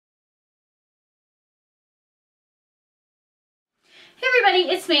Hey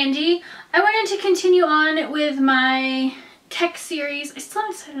everybody, it's Mandy. I wanted to continue on with my tech series. I still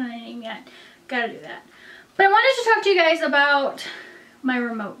haven't decided on a name yet. Gotta do that. But I wanted to talk to you guys about my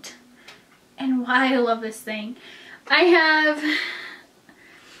remote and why I love this thing. I have,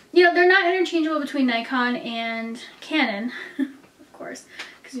 they're not interchangeable between Nikon and Canon, of course,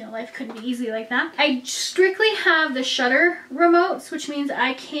 because life couldn't be easy like that. I strictly have the shutter remotes, which means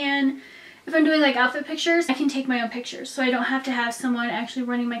I can, if I'm doing like outfit pictures, I can take my own pictures, so I don't have to have someone actually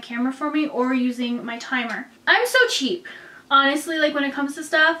running my camera for me or using my timer. I'm so cheap, honestly, like when it comes to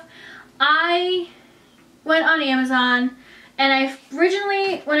stuff. I went on Amazon and I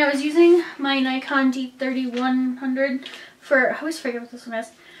originally, when I was using my Nikon D3100 for, I always forget what this one is,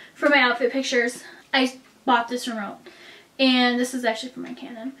 for my outfit pictures, I bought this remote. And this is actually for my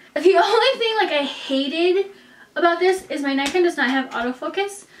Canon. The only thing like I hated about this is my Nikon does not have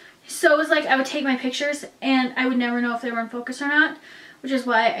autofocus. So it was like I would take my pictures and I would never know if they were in focus or not, which is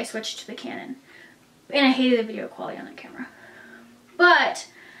why I switched to the Canon. And I hated the video quality on that camera. But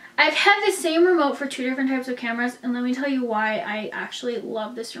I've had the same remote for two different types of cameras, and let me tell you why I actually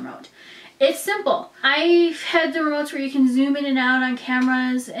love this remote. It's simple. I've had the remotes where you can zoom in and out on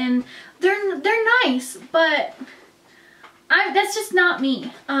cameras, and they're nice, but that's just not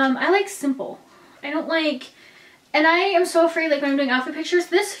me. I like simple. I don't like... And I am so afraid, like when I'm doing outfit pictures,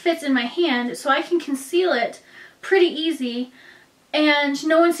 this fits in my hand so I can conceal it pretty easy and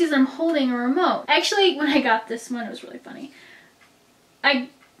no one sees I'm holding a remote. Actually, when I got this one, it was really funny. It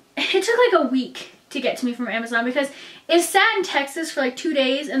took like a week to get to me from Amazon because it sat in Texas for like 2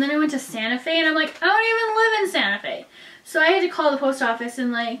 days, and then I went to Santa Fe and I'm like, I don't even live in Santa Fe. So I had to call the post office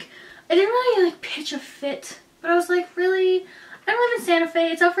and like, I didn't really like pitch a fit, but I was like, really? I don't live in Santa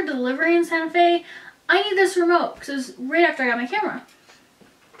Fe. It's out for delivery in Santa Fe. I need this remote because it was right after I got my camera.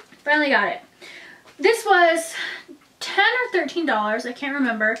 Finally got it. This was $10 or $13. I can't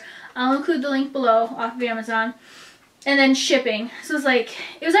remember. I'll include the link below off of Amazon. And then shipping. So it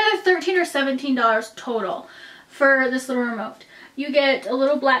was either $13 or $17 total for this little remote. You get a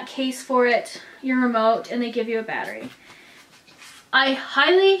little black case for it, your remote, and they give you a battery. I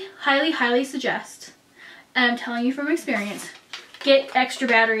highly, highly, highly suggest, and I'm telling you from experience, get extra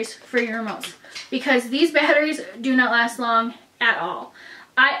batteries for your remotes, because these batteries do not last long at all.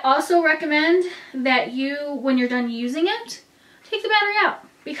 I also recommend that you, when you're done using it, take the battery out,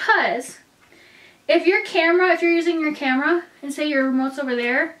 because if you're using your camera and say your remote's over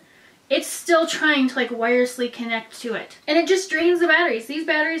there, it's still trying to like wirelessly connect to it, and it just drains the batteries. These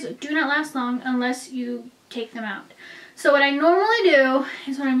batteries do not last long unless you take them out. So what I normally do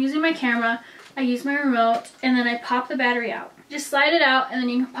is when I'm using my camera, I use my remote and then I pop the battery out. Just slide it out and then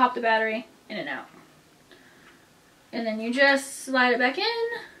you can pop the battery in and out. And then you just slide it back in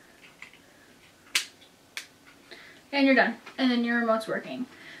and you're done. And then your remote's working.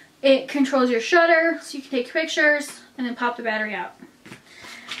 It controls your shutter so you can take pictures and then pop the battery out.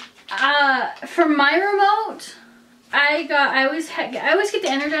 For my remote, I always get the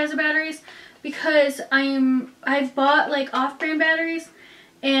Energizer batteries because I've bought like off-brand batteries,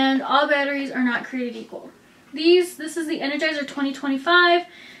 and all batteries are not created equal. This is the Energizer 2025.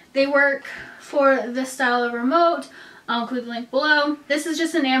 They work for this style of remote. I'll include the link below. This is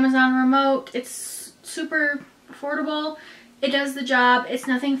just an Amazon remote. It's super affordable. It does the job. It's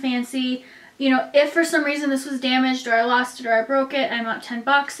nothing fancy. If for some reason this was damaged or I lost it or I broke it, I'm out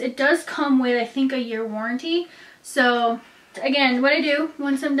 $10. It does come with, I think, a year warranty. So again, what I do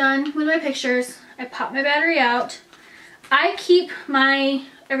once I'm done with my pictures, I pop my battery out. I keep my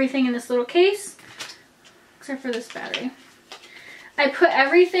everything in this little case, except for this battery. I put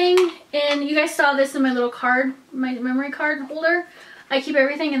everything in, you guys saw this in my little card, my memory card holder. I keep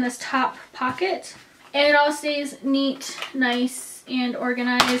everything in this top pocket, and it all stays neat, nice, and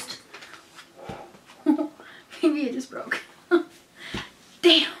organized. Maybe it just broke.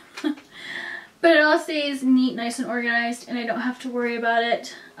 Damn. But it all stays neat, nice, and organized, and I don't have to worry about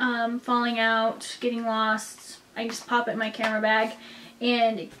it falling out, getting lost. I just pop it in my camera bag,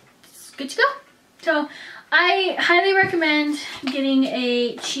 and it's good to go. So I highly recommend getting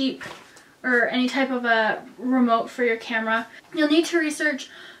a cheap or any type of a remote for your camera. You'll need to research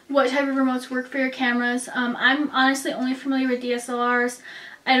what type of remotes work for your cameras. I'm honestly only familiar with DSLRs.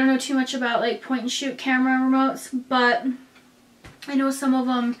 I don't know too much about like point and shoot camera remotes, but I know some of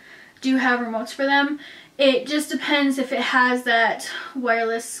them do have remotes for them. It just depends if it has that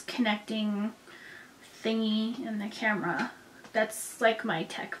wireless connecting thingy in the camera. That's like my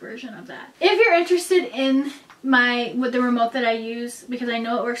tech version of that. If you're interested in with the remote that I use, because I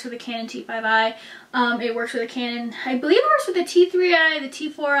know it works with the Canon T5i, it works with the Canon, I believe it works with the T3i, the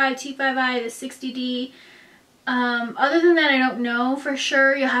T4i, T5i, the 60D, Other than that, I don't know for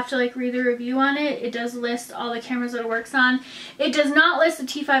sure. You'll have to like read the review on it. It does list all the cameras that it works on. It does not list the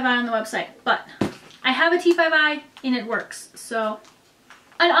T5i on the website, but I have a T5i and it works. So,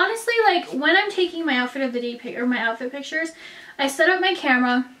 and honestly, like when I'm taking my outfit of the day or my outfit pictures, I set up my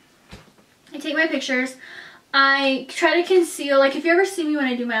camera, I take my pictures, I try to conceal, like if you ever see me when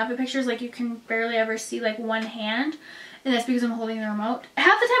I do my outfit pictures, like you can barely ever see like one hand, and that's because I'm holding the remote.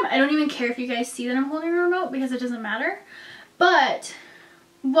 Half the time I don't even care if you guys see that I'm holding the remote because it doesn't matter. But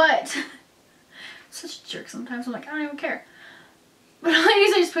what such a jerk sometimes. I'm like, I don't even care. But all I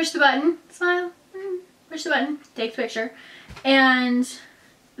do is I just push the button, smile, push the button, take the picture, and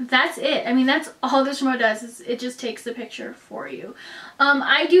that's it. I mean, that's all this remote does, is it just takes the picture for you.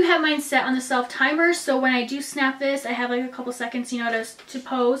 I do have mine set on the self timer, so when I do snap this, I have like a couple seconds, you know, to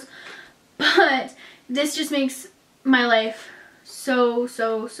pose. But this just makes my life so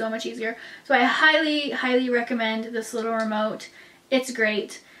much easier. So I highly recommend this little remote. It's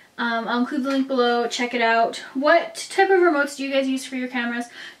great. I'll include the link below. Check it out. What type of remotes do you guys use for your cameras?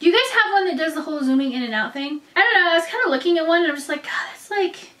 Do you guys have one that does the whole zooming in and out thing? I don't know. I was kind of looking at one and I'm just like, God, that's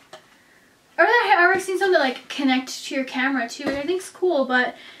like... Or I've ever seen something that like connect to your camera too, and I think it's cool,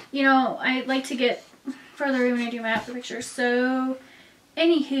 but you know, I like to get further when I do my outfit pictures. So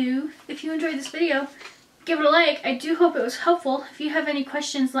anywho, if you enjoyed this video, give it a like. I do hope it was helpful. If you have any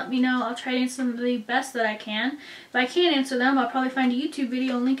questions, let me know. I'll try to answer them the best that I can. If I can't answer them, I'll probably find a YouTube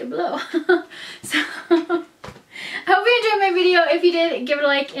video and link it below. So I hope you enjoyed my video. If you did, give it a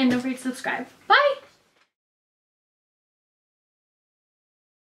like and don't forget to subscribe. Bye!